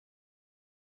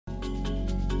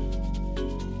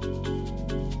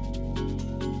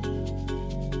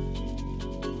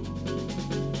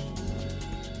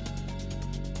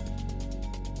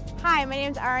Hi, my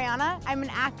name is Ariana. I'm an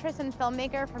actress and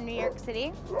filmmaker from New York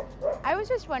City. I was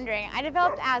just wondering, I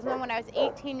developed asthma when I was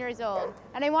 18 years old,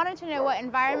 and I wanted to know what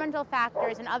environmental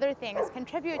factors and other things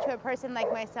contribute to a person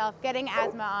like myself getting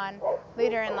asthma on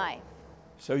later in life.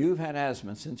 So you've had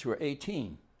asthma since you were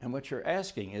 18, and what you're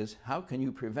asking is, how can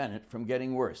you prevent it from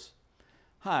getting worse?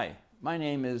 Hi, my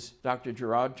name is Dr.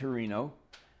 Gerard Turino.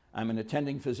 I'm an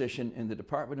attending physician in the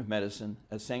Department of Medicine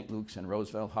at St. Luke's and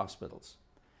Roosevelt Hospitals.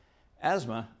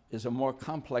 Asthma is a more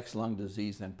complex lung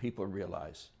disease than people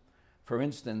realize. For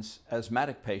instance,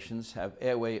 asthmatic patients have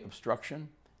airway obstruction,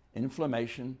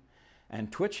 inflammation,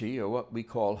 and twitchy, or what we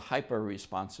call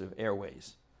hyperresponsive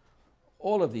airways.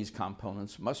 All of these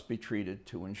components must be treated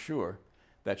to ensure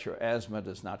that your asthma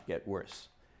does not get worse.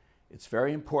 It's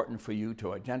very important for you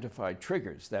to identify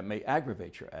triggers that may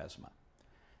aggravate your asthma.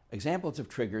 Examples of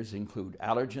triggers include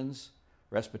allergens,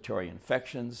 respiratory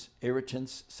infections,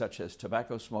 irritants such as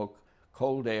tobacco smoke,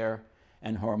 cold air,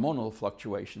 and hormonal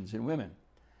fluctuations in women.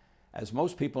 As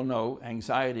most people know,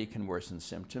 anxiety can worsen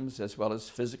symptoms as well as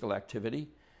physical activity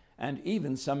and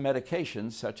even some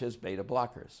medications such as beta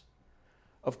blockers.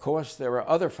 Of course, there are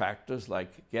other factors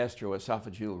like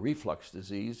gastroesophageal reflux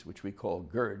disease, which we call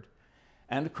GERD,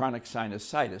 and chronic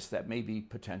sinusitis that may be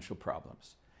potential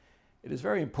problems. It is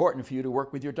very important for you to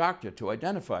work with your doctor to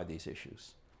identify these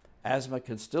issues. Asthma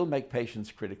can still make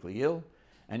patients critically ill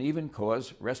and even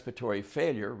cause respiratory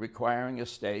failure requiring a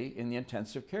stay in the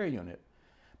intensive care unit.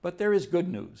 But there is good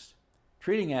news.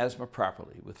 Treating asthma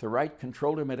properly with the right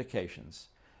controller medications,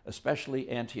 especially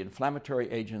anti-inflammatory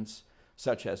agents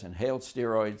such as inhaled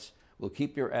steroids, will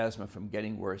keep your asthma from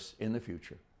getting worse in the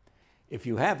future. If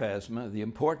you have asthma, the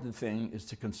important thing is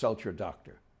to consult your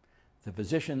doctor. The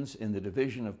physicians in the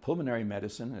Division of Pulmonary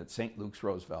Medicine at St. Luke's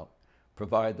Roosevelt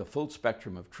provide the full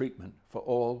spectrum of treatment for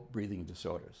all breathing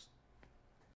disorders.